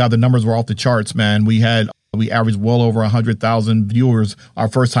 Oh my God, the numbers were off the charts, man. We averaged well over 100,000 viewers our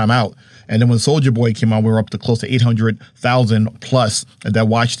first time out. And then when Soulja Boy came out, we were up to close to 800,000 plus that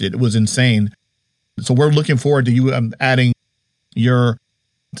watched it. It was insane. So we're looking forward to you adding to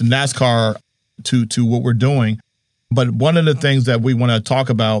NASCAR to what we're doing. But one of the things that we want to talk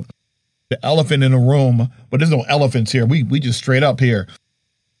about, the elephant in the room, but there's no elephants here. We just straight up here.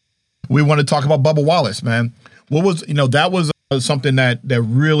 We want to talk about Bubba Wallace, man. What was, that was something that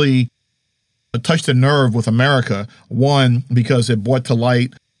really touched the nerve with America. One, because it brought to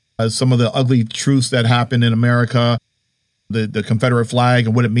light some of the ugly truths that happened in America, the Confederate flag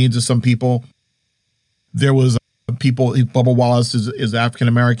and what it means to some people. There was people, Bubba Wallace is African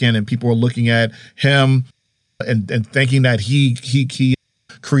American, and people were looking at him and thinking that he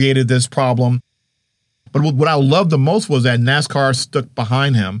created this problem. But what I loved the most was that NASCAR stuck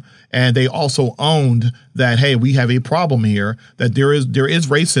behind him, and they also owned that, hey, we have a problem here, that there is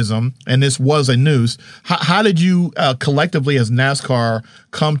racism, and this was a noose. How did you collectively as NASCAR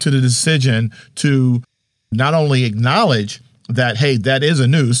come to the decision to not only acknowledge that, hey, that is a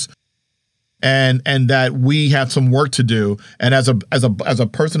noose, and that we have some work to do, and as a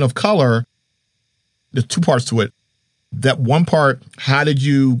person of color, there's two parts to it. That one part, how did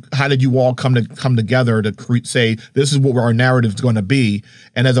you all come together to say this is what our narrative is going to be?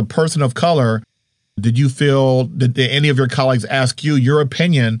 And as a person of color, did any of your colleagues ask you your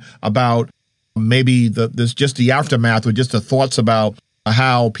opinion about maybe just the aftermath or just the thoughts about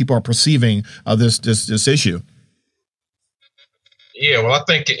how people are perceiving this issue? Yeah, well, I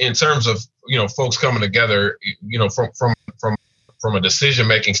think in terms of folks coming together, from a decision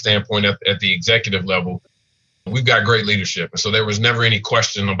making standpoint at the executive level, we've got great leadership. And so there was never any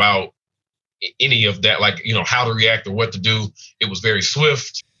question about any of that, like, how to react or what to do. It was very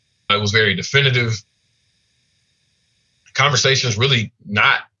swift. It was very definitive. Conversations really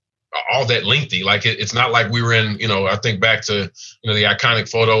not all that lengthy. Like it's not like we were in, I think back to, the iconic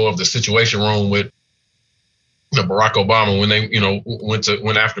photo of the Situation Room with Barack Obama when they,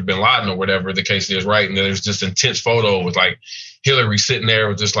 went after bin Laden or whatever the case is, right? And there's this intense photo with like Hillary sitting there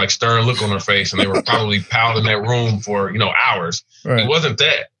with this like stern look on her face, and they were probably piled in that room for, hours. Right. It wasn't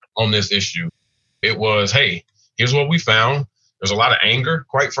that on this issue. It was, hey, here's what we found. There's a lot of anger,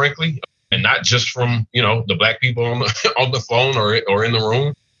 quite frankly, and not just from, the black people on the phone or in the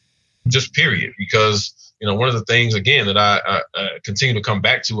room, just period. Because, one of the things, again, that I continue to come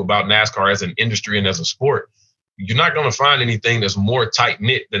back to about NASCAR as an industry and as a sport, you're not going to find anything that's more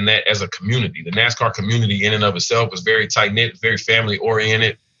tight-knit than that as a community. The NASCAR community in and of itself is very tight-knit, very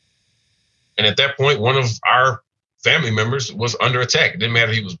family-oriented. And at that point, one of our family members was under attack. It didn't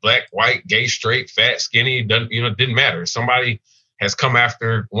matter if he was black, white, gay, straight, fat, skinny. It didn't matter. Somebody has come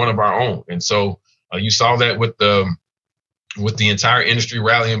after one of our own. And so you saw that with the entire industry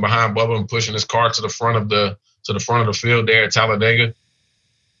rallying behind Bubba and pushing his car to the front of the field there at Talladega.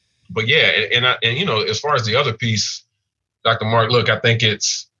 But yeah, and as far as the other piece, Dr. Mark, look, I think the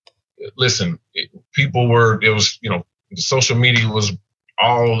social media was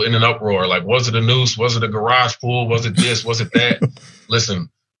all in an uproar. Like, was it a noose? Was it a garage pool? Was it this? Was it that? Listen,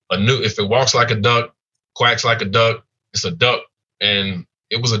 if it walks like a duck, quacks like a duck, it's a duck. And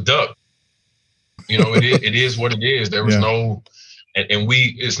it was a duck. It is what it is. There was no, and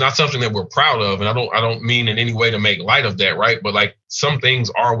it's not something that we're proud of. And I don't mean in any way to make light of that, right? But like, some things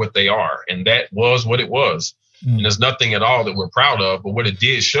are what they are, and that was what it was. And there's nothing at all that we're proud of. But what it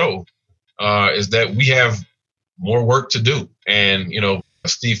did show is that we have more work to do. And,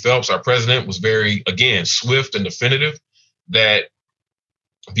 Steve Phelps, our president, was very, again, swift and definitive that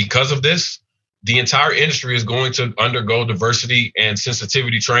because of this, the entire industry is going to undergo diversity and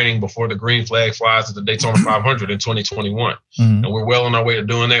sensitivity training before the green flag flies at the Daytona 500 in 2021. Mm-hmm. And we're well on our way to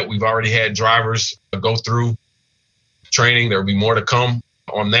doing that. We've already had drivers go through training. There will be more to come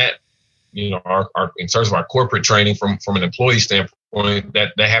on that. Our in terms of our corporate training from an employee standpoint,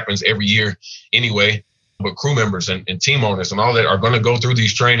 that happens every year anyway. But crew members and team owners and all that are going to go through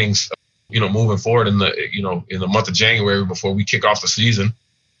these trainings, moving forward in the month of January before we kick off the season.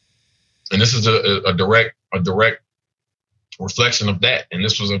 And this is a direct reflection of that. And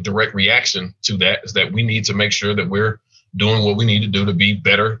this was a direct reaction to that, is that we need to make sure that we're doing what we need to do to be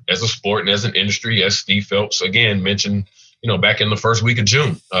better as a sport and as an industry, as Steve Phelps, again, mentioned, back in the first week of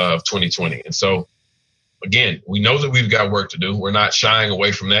June of 2020. And so, again, we know that we've got work to do. We're not shying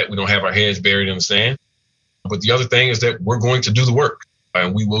away from that. We don't have our heads buried in the sand. But the other thing is that we're going to do the work,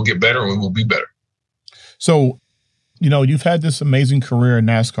 and we will get better, and we will be better. So, you've had this amazing career in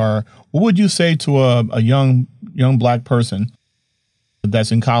NASCAR. What would you say to a young black person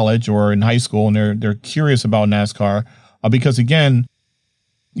that's in college or in high school and they're curious about NASCAR? Because again,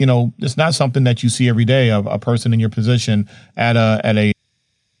 it's not something that you see every day of a person in your position in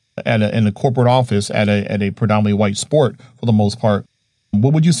a corporate office at a predominantly white sport for the most part.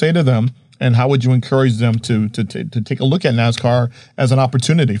 What would you say to them, and how would you encourage them to take a look at NASCAR as an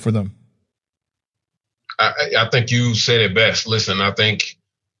opportunity for them? I think you said it best. Listen, I think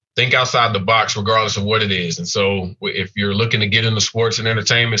outside the box, regardless of what it is. And so if you're looking to get into sports and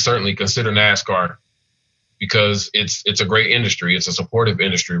entertainment, certainly consider NASCAR. because it's a great industry. It's a supportive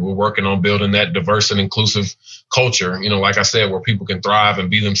industry. We're working on building that diverse and inclusive culture, like I said, where people can thrive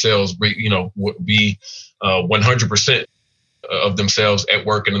and be themselves, be 100% of themselves at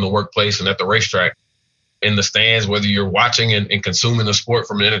work and in the workplace and at the racetrack, in the stands, whether you're watching and consuming the sport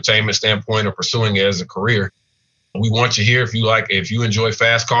from an entertainment standpoint or pursuing it as a career. We want you here if you enjoy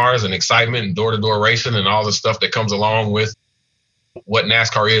fast cars and excitement and door-to-door racing and all the stuff that comes along with what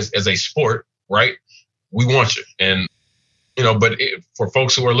NASCAR is as a sport, right? We want you. And, but for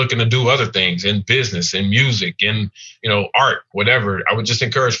folks who are looking to do other things in business, in music, in, art, whatever, I would just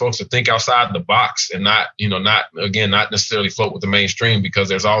encourage folks to think outside the box and not necessarily float with the mainstream, because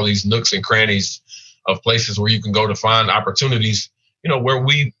there's all these nooks and crannies of places where you can go to find opportunities, where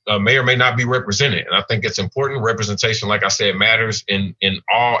we may or may not be represented. And I think it's important. Representation, like I said, matters in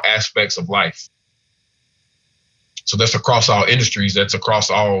all aspects of life. So that's across all industries. That's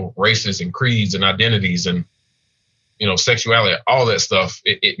across all races and creeds and identities and, sexuality, all that stuff.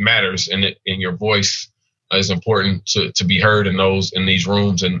 It matters. And your voice is important to be heard in these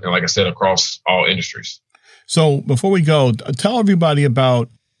rooms. And like I said, across all industries. So before we go, tell everybody about,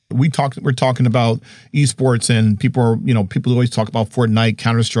 we're talking about esports, and people always talk about Fortnite,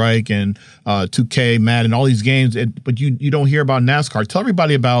 Counter-Strike, and 2K, Madden, all these games, but you don't hear about NASCAR. Tell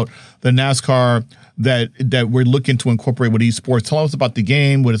everybody about the NASCAR that we're looking to incorporate with esports. Tell us about the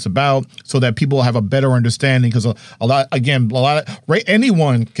game, what it's about, so that people have a better understanding. Because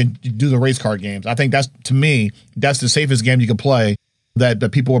anyone can do the race car games. I think that's the safest game you can play.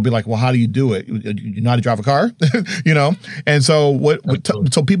 That people will be like, well, how do you do it? You know how to drive a car, And so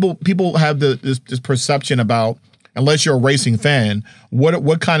so people have this perception about, unless you're a racing fan,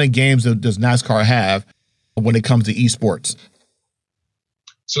 what kind of games does NASCAR have when it comes to esports?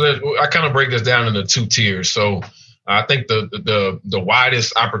 So I kind of break this down into two tiers. So I think the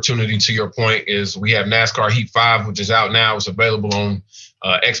widest opportunity, to your point, is we have NASCAR Heat 5, which is out now. It's available on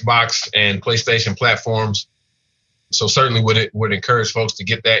Xbox and PlayStation platforms. So certainly would encourage folks to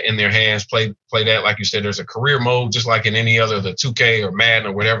get that in their hands, play that. Like you said, there's a career mode, just like in any other, the 2K or Madden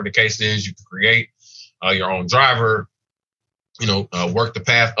or whatever the case is. You can create your own driver, work the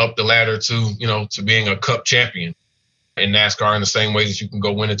path up the ladder to being a cup champion in NASCAR, in the same way that you can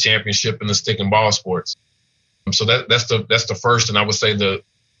go win a championship in the stick and ball sports. So that's the first, and I would say the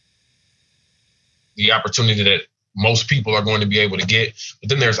opportunity that most people are going to be able to get. But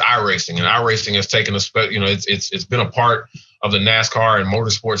then there's iRacing, and iRacing has taken it's been a part of the NASCAR and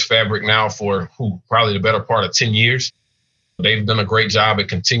motorsports fabric now for probably the better part of 10 years. They've done a great job at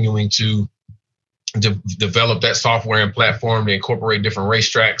continuing to develop that software and platform to incorporate different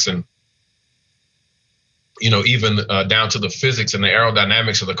racetracks and, even down to the physics and the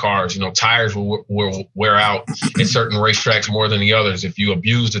aerodynamics of the cars. Tires will wear out at certain racetracks more than the others. If you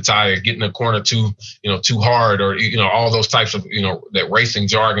abuse the tire, get in a corner too hard, or, all those types of, that racing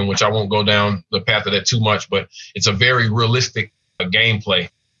jargon, which I won't go down the path of that too much, but it's a very realistic gameplay.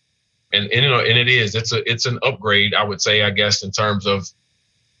 And it's an upgrade, I would say, I guess, in terms of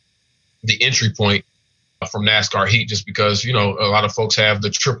the entry point from NASCAR Heat, just because, a lot of folks have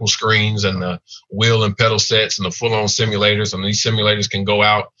the triple screens and the wheel and pedal sets and the full-on simulators, and these simulators can go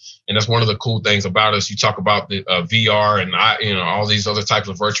out. And that's one of the cool things about us. You talk about the VR and all these other types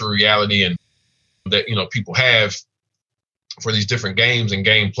of virtual reality and that, people have for these different games and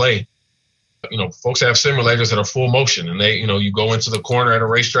gameplay. Folks have simulators that are full motion, and they, you go into the corner at a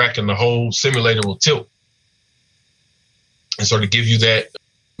racetrack and the whole simulator will tilt. And so to give you that,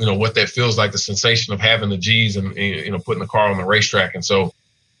 what that feels like, the sensation of having the G's and, putting the car on the racetrack. And so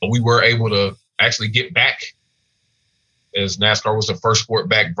we were able to actually get back, as NASCAR was the first sport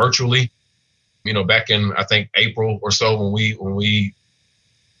back virtually, back in, I think, April or so, when we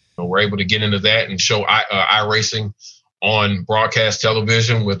were able to get into that and show iRacing on broadcast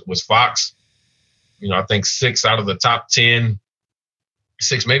television with Fox. I think 6 out of the top 10,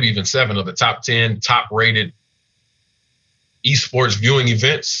 6, maybe even 7 of the top 10 top rated esports viewing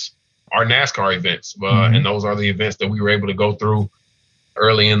events are NASCAR events. And those are the events that we were able to go through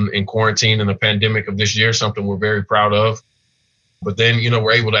early in quarantine and the pandemic of this year, something we're very proud of. But then,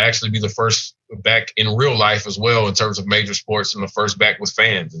 we're able to actually be the first back in real life as well, in terms of major sports, and the first back with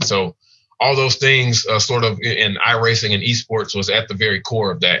fans. And so all those things sort of in iRacing and esports was at the very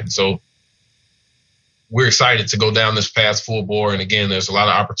core of that. And so we're excited to go down this path full bore. And again, there's a lot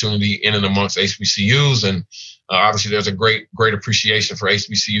of opportunity in and amongst HBCUs. And obviously there's a great appreciation for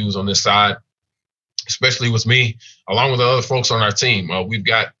HBCUs on this side, especially with me, along with the other folks on our team. We've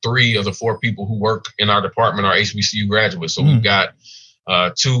got 3 of the 4 people who work in our department are HBCU graduates. So we've got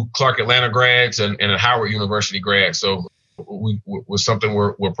 2 Clark Atlanta grads and a Howard University grad. So was something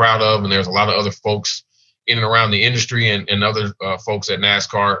we're proud of. And there's a lot of other folks in and around the industry and other folks at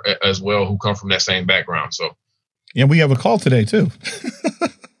NASCAR as well who come from that same background. So, and we have a call today too.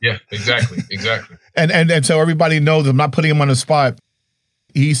 Yeah, exactly. And so everybody knows I'm not putting him on the spot.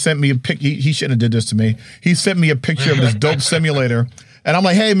 He sent me a pic. He shouldn't have did this to me. He sent me a picture of this dope simulator. And I'm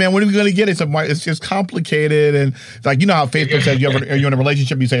like, hey, man, when are we going to get it? So it's just complicated. And like, you know how Facebook says you're in a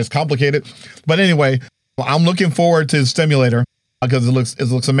relationship, you say it's complicated. But anyway, I'm looking forward to the simulator because it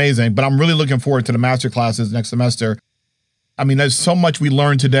looks amazing. But I'm really looking forward to the master classes next semester. I mean, there's so much we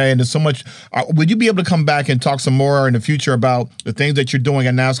learned today, and there's so much. Would you be able to come back and talk some more in the future about the things that you're doing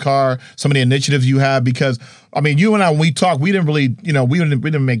at NASCAR, some of the initiatives you have? Because, I mean, you and I, when we talked, we didn't really, we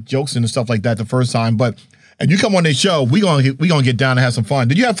didn't make jokes and stuff like that the first time. But, and you come on this show, we gonna get down and have some fun.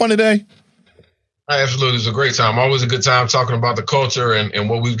 Did you have fun today? Absolutely. It was a great time. Always a good time talking about the culture and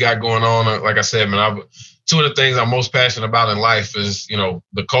what we've got going on. Like I said, man, two of the things I'm most passionate about in life is,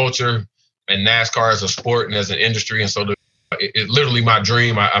 the culture and NASCAR as a sport and as an industry. And so it's literally my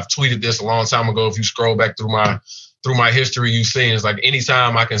dream. I've tweeted this a long time ago. If you scroll back through my history, you've seen it's like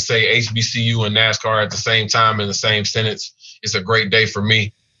anytime I can say HBCU and NASCAR at the same time in the same sentence, it's a great day for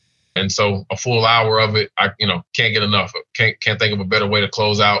me. And so a full hour of it, I can't get enough. Can't think of a better way to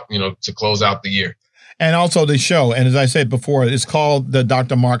close out the year. And also the show, and as I said before, it's called the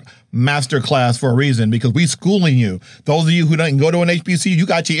Dr. Mark Masterclass for a reason, because we schooling you. Those of you who didn't go to an HBCU, you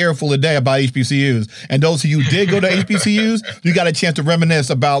got your ear full today about HBCUs. And those of you who did go to HBCUs, you got a chance to reminisce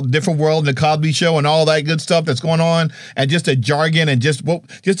about different world and the Cosby Show and all that good stuff that's going on, and just the jargon and just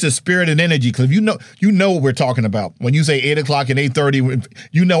the spirit and energy. Because if you know what we're talking about. When you say 8 o'clock and 8:30,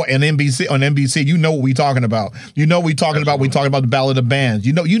 on NBC, you know what we're talking about. You know what we're talking about. We talking about the Ballad of Bands.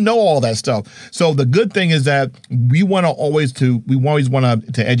 You know all that stuff. So the good thing is that we always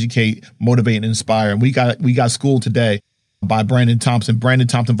want to educate, motivate, and inspire. And we got schooled today by Brandon Thompson. Brandon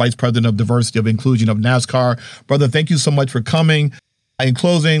Thompson, Vice President of Diversity of Inclusion of NASCAR. Brother, thank you so much for coming. In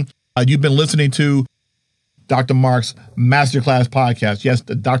closing, you've been listening to Dr. Mark's Masterclass Podcast. Yes,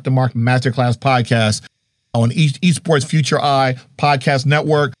 the Dr. Mark Masterclass Podcast on Esports Future Eye Podcast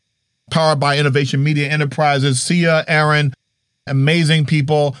Network, powered by Innovation Media Enterprises. Sia, Aaron, amazing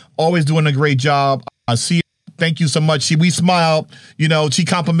people, always doing a great job. Sia, thank you so much. We smiled. She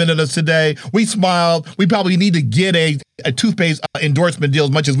complimented us today. We smiled. We probably need to get a toothpaste endorsement deal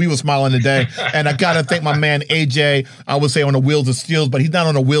as much as we were smiling today. And I got to thank my man, AJ, I would say on the wheels of steel, but he's not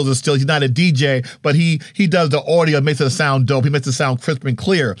on the wheels of steel. He's not a DJ, but he does the audio, makes it sound dope. He makes it sound crisp and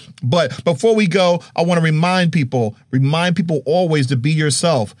clear. But before we go, I want to remind people always to be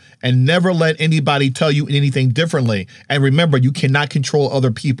yourself and never let anybody tell you anything differently. And remember, you cannot control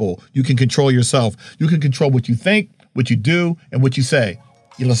other people. You can control yourself. You can control what you think, what you do, and what you say.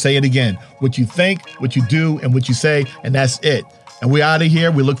 Let's say it again. What you think, what you do, and what you say, and that's it. And we're out of here.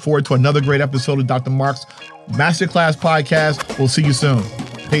 We look forward to another great episode of Dr. Mark's Masterclass Podcast. We'll see you soon.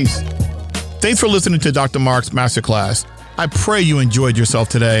 Peace. Thanks for listening to Dr. Mark's Masterclass. I pray you enjoyed yourself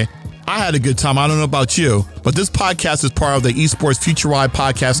today. I had a good time. I don't know about you, but this podcast is part of the Esports Future Eye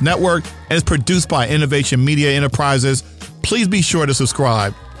Podcast Network and is produced by Innovation Media Enterprises. Please be sure to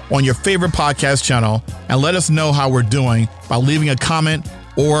subscribe on your favorite podcast channel and let us know how we're doing by leaving a comment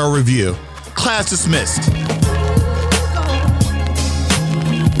or a review. Class dismissed.